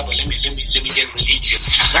read the Bible. Let me get religious.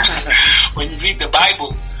 When you read the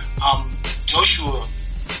Bible, Joshua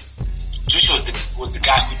was the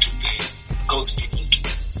guy who took God's people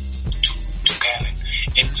to Canaan,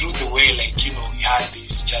 and through the way, he had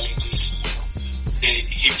these challenges.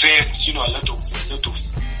 He faced, a lot of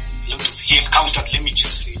he encountered. Let me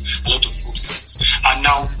just say, a lot of obstacles. And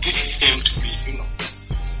now this is same to me,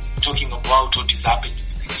 talking about what is happening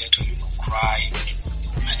in the ghetto, crime,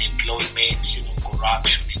 unemployment,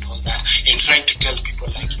 corruption and all that, and trying to tell people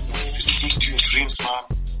if you stick to your dreams, man,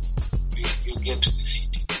 you'll get to the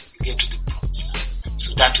city, you get to the promised land.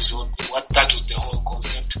 So that was the whole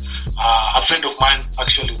concept. A friend of mine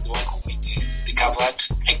actually is the one who made the cover art.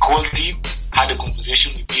 I called him, had a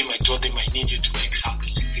conversation with him. I told him I need you to make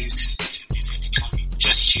something like this, and he told me,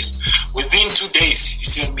 just chill. Within 2 days, he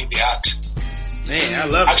sent me the art. Man, I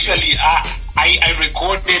love it. Actually, I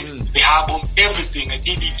recorded the album, everything. I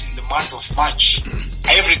did it in the month of March.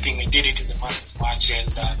 Everything, I did it in the month of March. And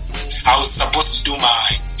I was supposed to do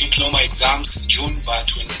my diploma exams in June,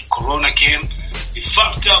 but when Corona came, it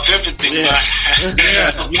fucked up everything, man. I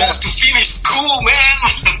was supposed to finish school, man.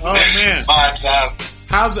 Oh, man. But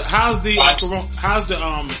how's the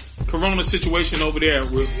Corona situation over there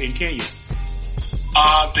in Kenya?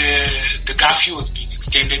 The curfew has been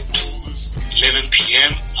extended to 11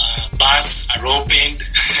 p.m. Bars are opened.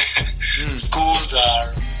 Schools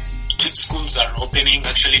are opening.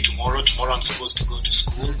 Actually, tomorrow I'm supposed to go to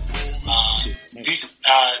school.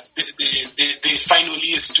 The final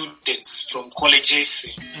year students from colleges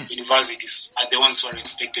and universities are the ones who are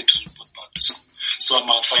expected to report back to school. So I'm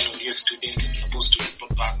a final year student and supposed to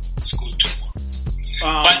report back to school tomorrow.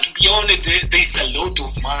 But beyond it, there's a lot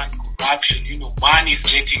of corruption. Money is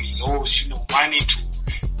getting lost.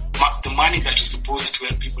 The money that is supposed to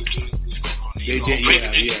help people during this corona. The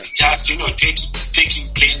president is just, taking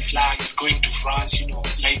plane flights, going to France, how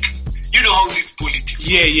this politics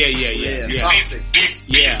works. Yeah. These big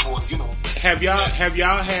people, Have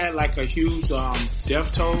y'all had a huge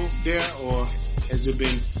death toll there, or has it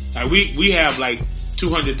been we have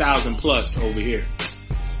 200,000 plus over here?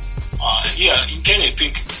 In Kenya I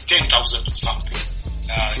think it's 10,000 or something.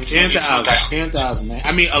 10,000, man.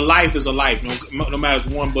 I mean, a life is a life, no matter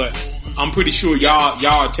one. But I'm pretty sure y'all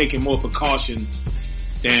are taking more precaution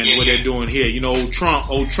than what they're doing here. Old Trump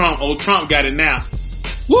got it now.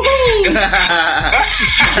 Woohoo!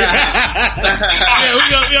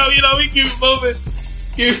 We keep it moving.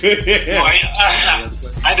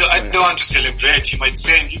 I don't want to celebrate. You might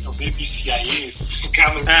send, maybe CIAs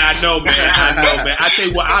coming. I know, man. I tell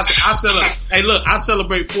you what, I celebrate. Hey, look, I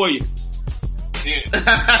celebrate for you. Yeah.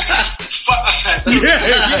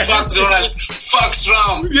 Fuck Donald. Fuck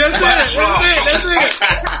Trump. That's it.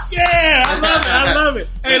 Yeah, I love it.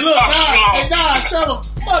 Hey, look, tell him,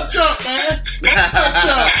 fuck Trump, man. Fuck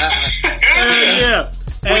Trump.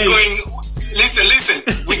 We're going, listen,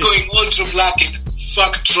 we're going ultra black and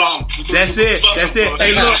fuck Trump. That's it.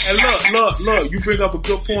 Hey, look, you bring up a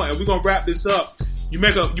good point, and we're gonna wrap this up. You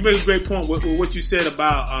make a great point with what you said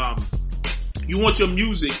about, you want your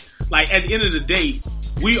music, like at the end of the day,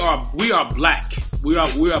 we are black. We are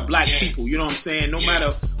black people. You know what I'm saying? No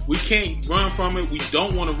matter, we can't run from it. We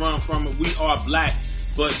don't want to run from it. We are black.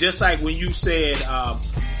 But just like when you said,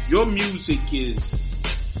 your music is,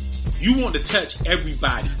 you want to touch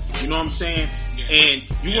everybody. You know what I'm saying? And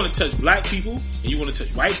you want to touch black people, and you want to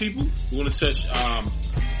touch white people. You want to touch,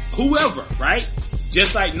 whoever, right?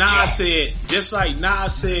 Just like Nas said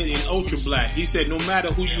in Ultra Black, he said, no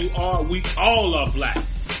matter who you are, we all are black.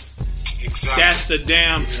 Exactly. That's the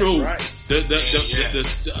damn truth. Right.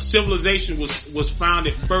 The civilization was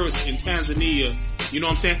founded first in Tanzania. You know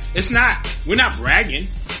what I'm saying? We're not bragging.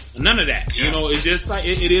 None of that. Yeah. It's just like,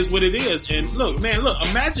 it is what it is. And look,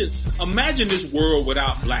 imagine this world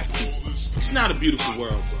without black people. It's not a beautiful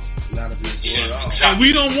world, bro. Not a beautiful world at all. Exactly. And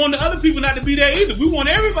we don't want the other people not to be there either. We want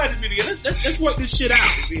everybody to be there. Let's work this shit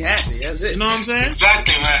out. Be happy. That's it. You know what I'm saying?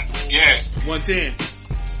 Exactly, man. Yeah. 110.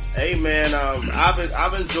 Hey man,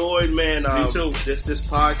 I've enjoyed, man, Me too. this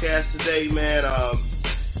podcast today, man.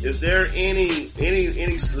 Is there any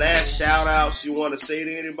last shout outs you want to say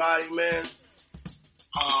to anybody, man?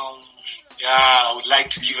 I would like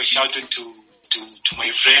to give a shout out to my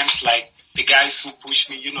friends, like the guys who pushed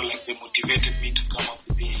me, like they motivated me to come up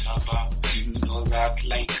with this album and all that.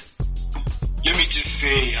 Like, let me just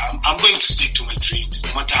say, I'm going to stick to my dreams,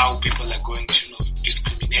 no matter how people are going to,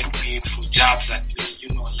 discriminate me, throw jabs at me,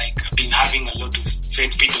 like I've been having a lot of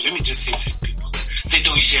fake people. Let me just say fake people. They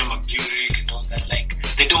don't share my music and all that. Like,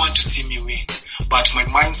 they don't want to see me win. But my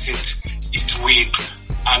mindset is to win.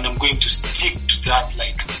 And I'm going to stick to that,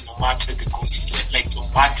 like, no matter the consequences, like, no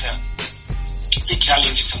matter the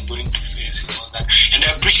challenges I'm going to face and all that. And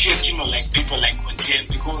I appreciate, like, people like Content,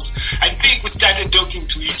 because I think we started talking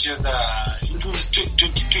to each other, it was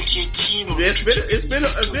 2018 or it's been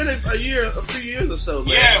a few years or so,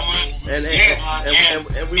 man. Yeah, man.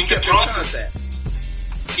 And we in kept the process, in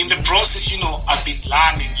contact. In the process, I've been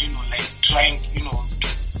learning, like, trying,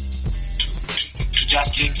 to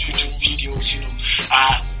just check YouTube videos,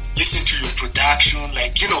 listen to your production,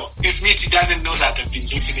 like, Smith doesn't know that I've been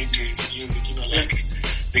listening to his music, like,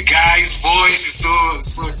 the guy's voice is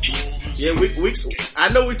so deep. Yeah, I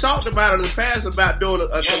know we talked about it in the past about doing a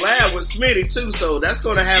collab with Smitty too, so that's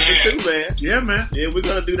gonna happen too, man. Yeah, man. Yeah, we're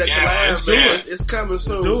gonna do that collab, man. It's coming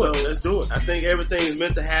soon. Let's do it. I think everything is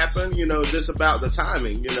meant to happen, just about the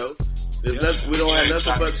timing, we don't have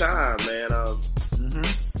nothing but time, man.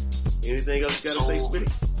 Anything else you gotta say, Smitty?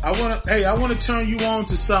 I want to turn you on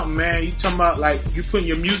to something, man. You talking about, like, you putting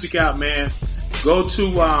your music out, man. Go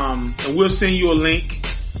to, and we'll send you a link,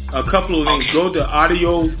 a couple of links. Okay. Go to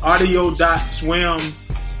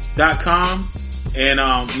audio.swim.com, and,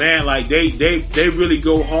 man, like, they really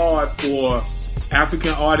go hard for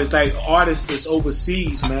African artists, like artists that's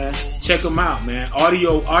overseas, man. Check them out, man.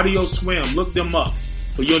 Audio Swim. Look them up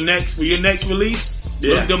for your next release.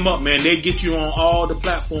 Yeah. Look them up, man. They get you on all the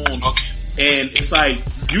platforms. Okay. And it's like,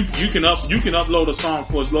 you can upload a song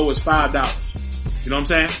for as low as $5. You know what I'm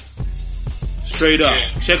saying? Straight up.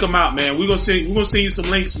 Yeah. Check them out, man. We're gonna send you some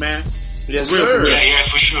links, man. Yes, sir. Yeah,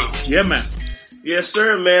 for sure. Yeah, man. Yes,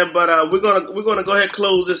 sir, man. But we're gonna go ahead and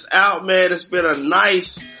close this out, man. It's been a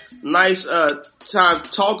nice time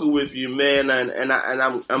talking with you, man, and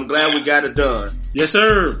I'm glad we got it done. Yes,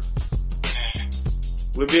 sir.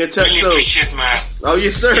 We'll be in touch really soon. Appreciate, man. Oh,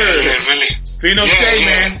 yes, sir. Yeah, really. Phinoshey,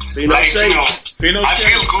 man. Phinoshey. Phinoshey. I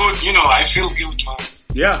feel good, I feel good, man.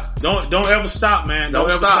 Yeah. Don't ever stop, man.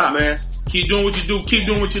 Don't ever stop, man. Keep doing what you do. Keep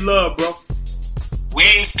doing what you love, bro. We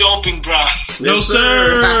ain't stopping, bro. No,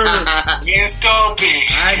 sir. We ain't stopping.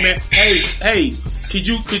 All right, man. Hey. Could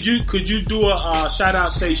you do a shout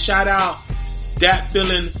out? Say shout out Dat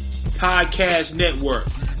Feeling Podcast Network.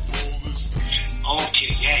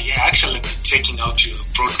 Okay, yeah. Actually, I've been checking out your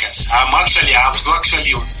broadcast. I was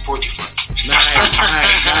actually on Spotify.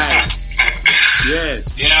 Nice.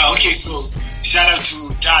 Yes. Yeah. Okay. So shout out to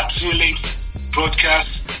Dat Feeling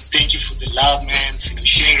broadcast. Thank you for the love, man.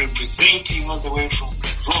 Phinoshey representing all the way from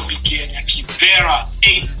Nairobi, Kenya. Kibera,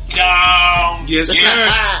 8 down. Yes, sir.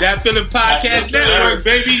 That Feeling Podcast Network,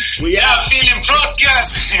 baby. We That out. Feeling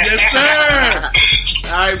Broadcast. Yes,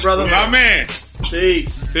 sir. All right, brother. My man.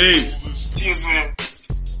 Peace. Peace. Cheers, man.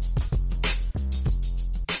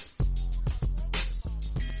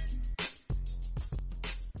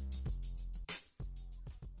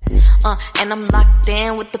 And I'm locked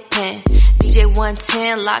in with the pen. DJ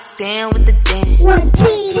 110 locked in with the den.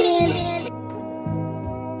 110.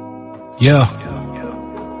 Yeah.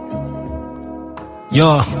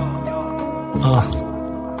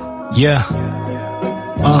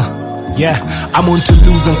 Yeah, I'm on to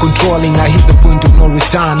lose and controlling. I hit the point of no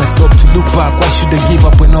return. I stop to look back. Why should I give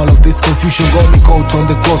up when all of this confusion got me caught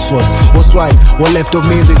on the crossroad? What's right? What left of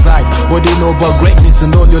me reside? What do you know about greatness?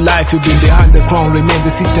 And all your life you've been behind the crown. Remain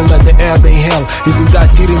the system that the air they hell. Isn't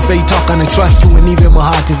that cheating? Fate talk and I trust you when even my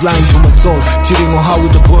heart is lying to my soul. Cheating on how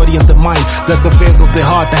with the body and the mind. That's affairs of the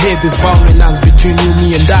heart. I hate this boundary lines between you,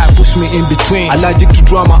 me and I. Push me in between. Allergic to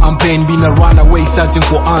drama and pain. Been a runaway searching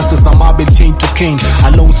for answers. I'm Abel chained to Cain.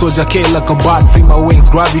 A lone soldier came like a bird, free my wings.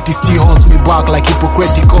 Gravity still haunts me back like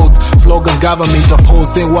Hippocratic oaths. Slogan government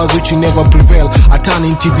upholds, saying words which will never prevail. I turn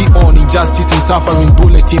in TV on, injustice and suffering,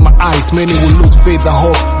 bullet in my eyes. Many will lose faith and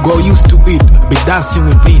hope. Go used to it, be dancing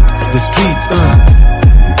with it. The streets,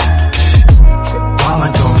 Mama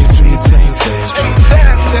told me streets ain't safe.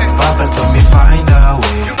 Papa told me find a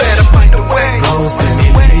way. You better find a way. Bros tell me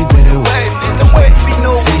lead the way.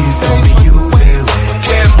 Seas told me you the way.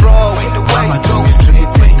 Mama told me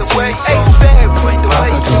streets ain't safe.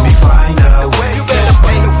 Papa told me find a way. You better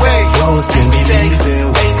find a way. Bros tell me lead the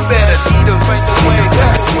way. You better lead the way.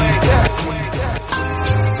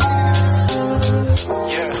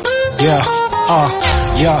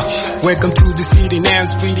 Yeah. Welcome to the city,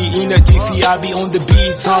 name's pretty in a jiffy. I'll be on the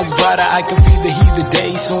beat, sounds brighter. I can feel the heat, the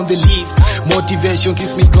days on the leaf. Motivation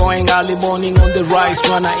keeps me going early morning on the rise.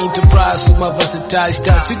 Tryna enterprise with my versatile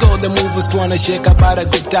styles. We got the movers tryna shake up out a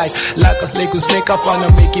good time. Like us Lakers make up fun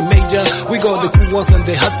and make it major. We got the cool ones and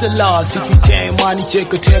the hustlers. If you take money, check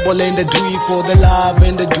a table and the do it for the love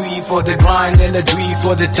and the do it for the grind and the do it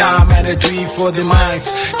for the time and the do it for the minds.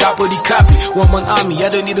 Capo di capi, woman army. I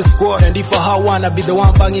don't need a squad, and if I wanna be the one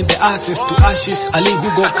banging the asses to ashes. I leave who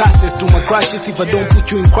got castles to my crashes. If I don't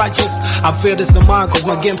put you in crutches, I'm fair as the man cause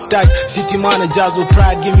my game's tight. City managers with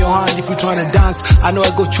pride, give me your hand if you tryna dance. I know I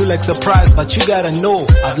got you like surprise, but you gotta know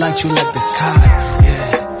I've landed you like the skies.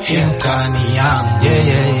 Himtani yangu,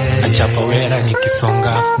 nachapawera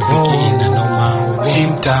nikisonga, mziki inanoma.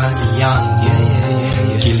 Himtani yangu,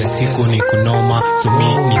 kila siku ni kunoma, so mi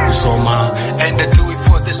ni kusoma. And I do it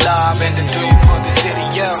for the love, and I do it for the city,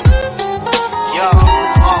 yeah.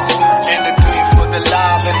 And I do it for the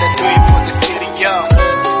love, and I do it for the city, yeah.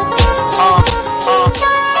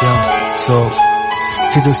 So,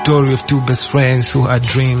 here's a story of two best friends who had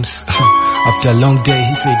dreams. After a long day,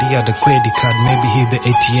 he said he had a credit card, maybe hit the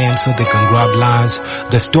ATM so they can grab lunch.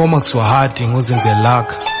 Their stomachs were hurting, wasn't their luck.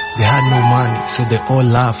 They had no money, so they all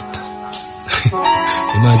laughed.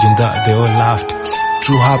 Imagine that, they all laughed.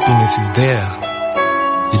 True happiness is there.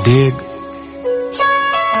 You dig?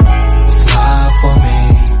 Smile for me.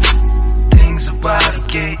 Things about to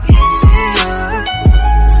get easier.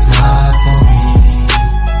 Smile for me.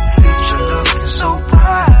 Future looking so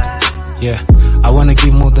bright. Yeah. I wanna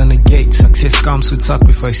give more than a gate. Success comes with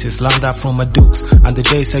sacrifices. Learned that from my dukes. And the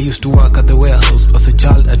days I used to work at the warehouse. As a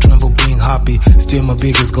child, I dreamt of being happy. Still my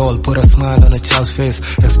biggest goal. Put a smile on a child's face.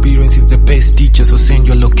 Experience is the best teacher, so send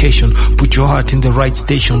your location. Put your heart in the right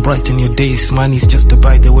station. Brighten your days. Money's just a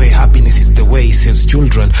by the way. Happiness is the way. It saves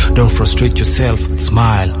children. Don't frustrate yourself.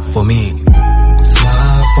 Smile for me.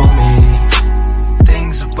 Smile for me.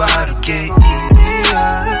 Things about to get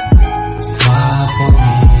easier. Smile for me.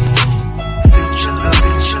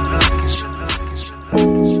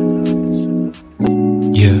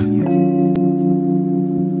 Yeah,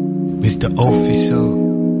 Mr. Officer,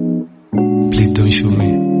 please don't shoot me.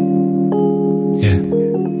 Yeah,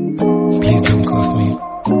 please don't cuff me.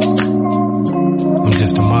 I'm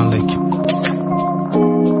just a man like you.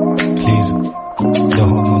 Please, don't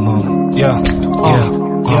hold my mom.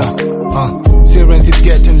 Sirens is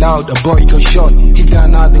getting loud, a boy got shot. He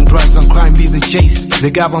done nothing, drugs and crime be the chase.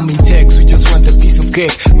 The government takes, we just want a piece of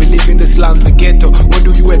cake. We live in the slums, the ghetto, what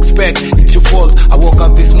do you expect? It's your fault. I woke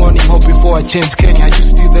up this morning hoping for a change. Kenya, you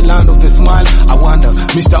still the land of the smile? I wonder,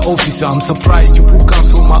 Mr. Officer, I'm surprised you who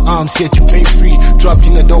comes from my arms, yet you ain't free. Trapped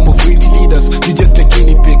in a dome of greedy leaders, you just a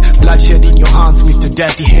guinea pig. Bloodshed in your hands, Mr.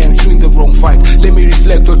 Dirty Hands, you in the wrong fight. Let me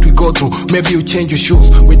reflect what we go through. Maybe you change your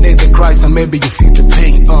shoes, we need the Christ and maybe you feel the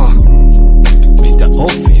pain.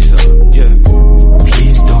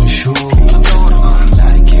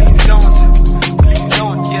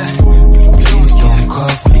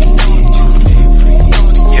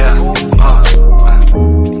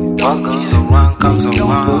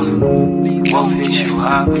 What makes you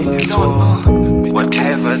happy is all.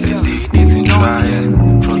 Whatever the need isn't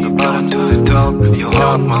trying. From the bottom to the top, you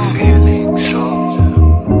hurt my feelings. So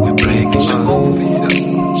we break it up,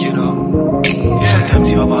 you know.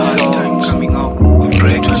 Sometimes you have a hard time coming up. We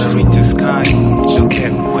break to reach the sky. Look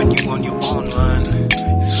at when you on your own, man.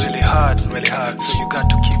 It's really hard. So you got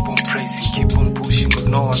to keep on pressing, keep on pushing, cause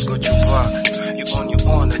no one's got your back. You're on your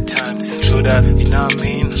own at times. So that, you know what I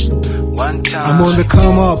mean? One time. I'm on the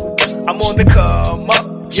come up.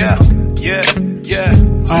 Yeah.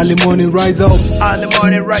 Early morning rise up.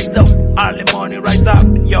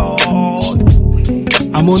 Yo.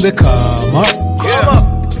 I'm on the come up.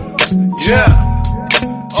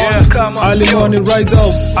 Early morning rise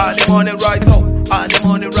up.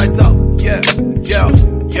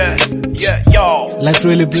 Yo. Life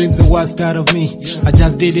really brings the worst out of me. I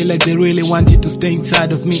just did it like they really wanted to stay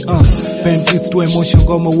inside of me. Pain fits to emotion,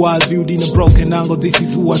 got my world viewed in a broken angle. This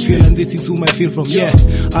is who I feel and this is who I feel from. Yeah,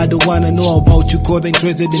 I don't wanna know about you, cause they're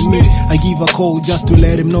interested in me. I give a call just to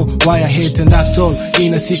let him know why I hate and act all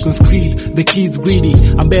in a sequence creed. The kid's greedy,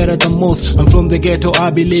 I'm better than most. I'm from the ghetto,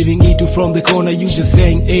 I be living it. From the corner, you just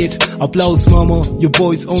saying it. Applause, mama, your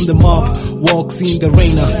boy's on the map. Walks in the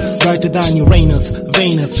rainer, brighter than Uranus,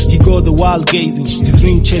 Venus. He got the wild gazing, his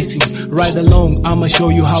dream chasing. Ride along, I'ma show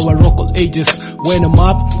you how I rock all ages. When I'm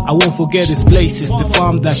up, I won't forget his places. The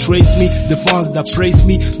farm that raised me, the fans that praise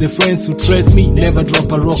me, the friends who trace me. Never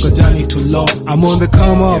drop a rock, a journey too long. I'm on the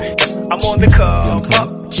come up.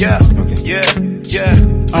 Yeah.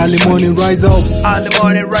 Early morning rise up.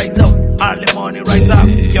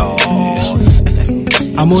 Yo.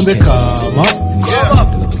 I'm on the come up.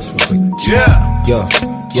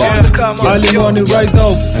 Early morning rise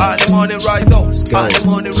up.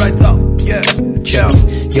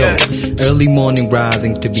 Early morning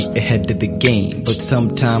rising to be ahead of the game. But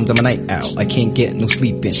sometimes I'm a night owl, I can't get no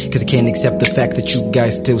sleeping, cause I can't accept the fact that you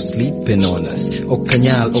guys still sleeping on us. O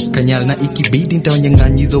kanyal na ikibidi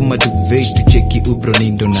nitawanyang'anyizo maduve tucheki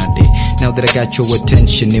ubronindo nade. Now that I got your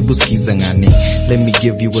attention, ebuskiza ngane. Let me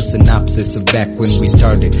give you a synopsis of back when we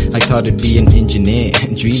started. I thought it'd be an engineer,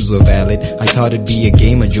 dreams were valid. I thought it'd be a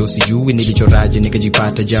gamer, Josie, you and nilichoraja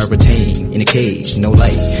nikajipata retain in a cage, no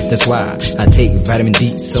light. That's why I take vitamin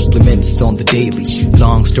D supplements on the daily.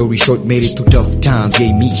 Long story short, made it through tough times,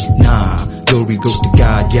 gave me nah. Glory goes to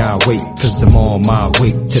God, Yahweh, cause I'm on my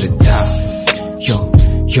way to the top.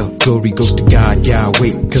 Yo, glory goes to God,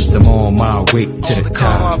 Yahweh, cause I'm on my way to the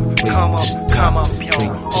top. Come up, yo.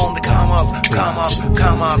 On the come up,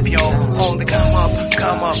 yo. On the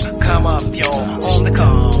come up, yo. On the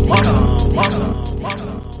come up.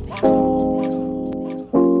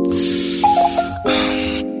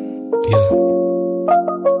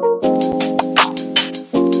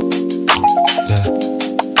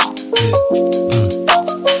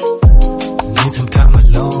 Need some time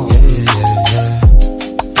alone.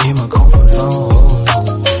 In my comfort zone.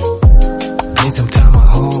 Need some time at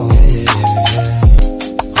home.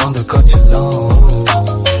 On the couch alone.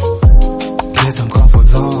 Get some comfort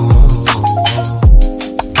zone.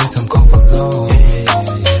 Get some comfort zone.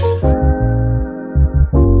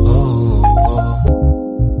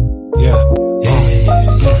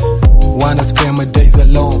 Wanna spend my days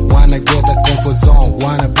alone, wanna get a comfort zone,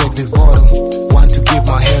 wanna break this bottom, want to keep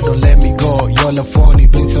my head, don't let me go. Y'all are funny,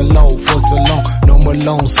 been so low for so long, no more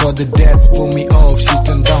loans for the debts, pull me off, shit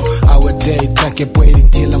and down. Our day, I kept waiting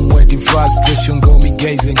till I'm waiting, frustration got me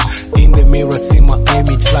gazing. In the mirror, see my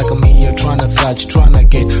image like I'm here, tryna search, tryna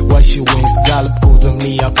get why she wins. Gallop goes on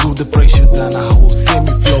me, I put the pressure down, I hold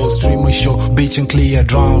semi-flow, stream a show, beach and clear,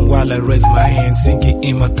 drown while I raise my hands, sinking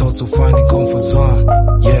in my thoughts to find a comfort zone.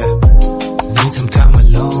 Yeah. Need some time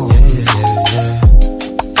alone,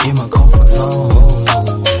 in my comfort zone.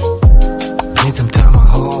 Need some time at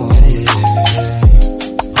home,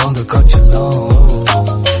 on the couch alone.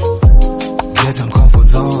 Get some comfort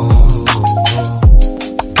zone,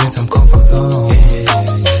 get some comfort zone.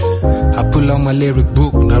 I pull out my lyric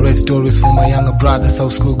book, narrate stories for my younger brothers. How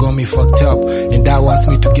school got me fucked up, and that wants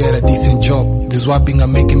me to get a decent job. This rapping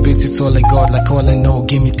I'm making beats, it's all I got, like all I know,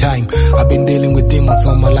 give me time. I've been dealing with demons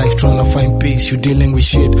all my life, trying to find peace. You dealing with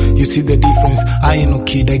shit, you see the difference. I ain't no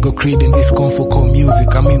kid, I got creed in this comfort called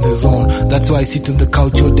music, I'm in the zone. That's why I sit on the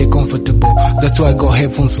couch all day comfortable. That's why I got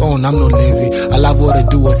headphones on, I'm not lazy. I love what I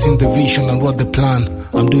do, I seen the vision and wrote the plan.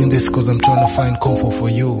 I'm doing this cause I'm trying to find comfort for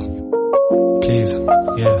you. Please,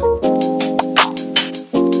 yeah.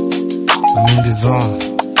 I'm in the zone.